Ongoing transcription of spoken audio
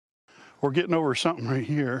we're getting over something right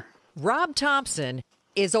here. Rob Thompson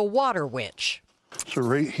is a water witch. So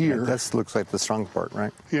right here. That looks like the strong part,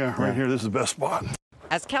 right? Yeah, right here. This is the best spot.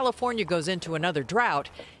 As California goes into another drought,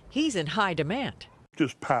 he's in high demand.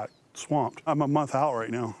 Just packed, swamped. I'm a month out right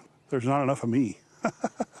now. There's not enough of me.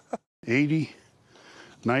 80,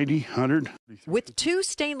 90, 100. With 2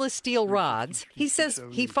 stainless steel rods, he says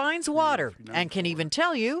he finds water and can even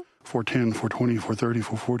tell you 410, 420, 430,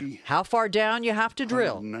 440. how far down you have to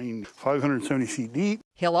drill. 570 feet deep.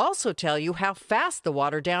 He'll also tell you how fast the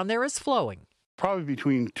water down there is flowing. Probably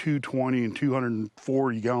between 220 and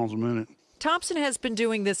 240 gallons a minute. Thompson has been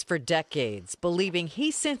doing this for decades, believing he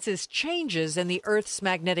senses changes in the Earth's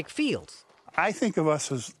magnetic fields. I think of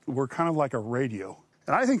us as we're kind of like a radio.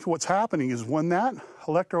 And I think what's happening is when that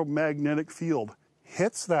electromagnetic field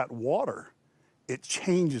hits that water, it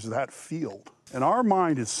changes that field. And our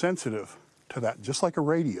mind is sensitive to that, just like a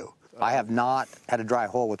radio. I have not had a dry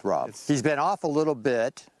hole with Rob. He's been off a little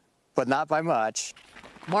bit, but not by much.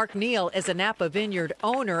 Mark Neal is a Napa Vineyard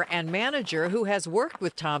owner and manager who has worked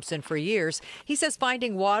with Thompson for years. He says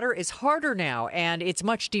finding water is harder now, and it's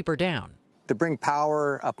much deeper down. To bring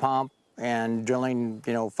power, a pump, and drilling,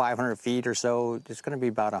 500 feet or so, it's going to be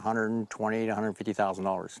about $120,000 to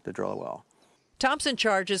 $150,000 to drill a well. Thompson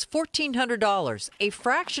charges $1,400, a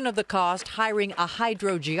fraction of the cost hiring a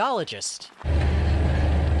hydrogeologist.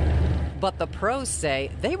 But the pros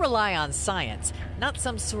say they rely on science, not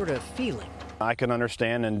some sort of feeling. I can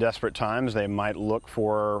understand in desperate times they might look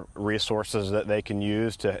for resources that they can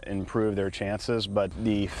use to improve their chances, but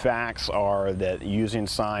the facts are that using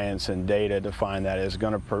science and data to find that is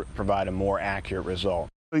going to provide a more accurate result.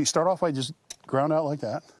 You start off by just ground out like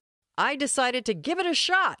that. I decided to give it a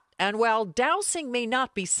shot, and while dousing may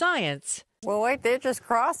not be science... Well, wait, they're just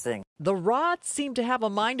crossing. The rods seem to have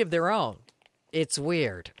a mind of their own. It's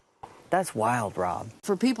weird. That's wild, Rob.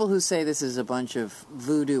 For people who say this is a bunch of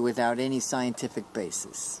voodoo without any scientific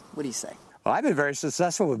basis, what do you say? Well, I've been very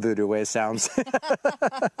successful with voodoo, the way it sounds.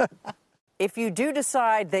 If you do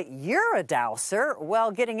decide that you're a dowser,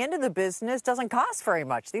 well, getting into the business doesn't cost very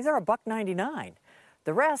much. These are $1.99.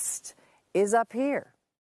 The rest is up here.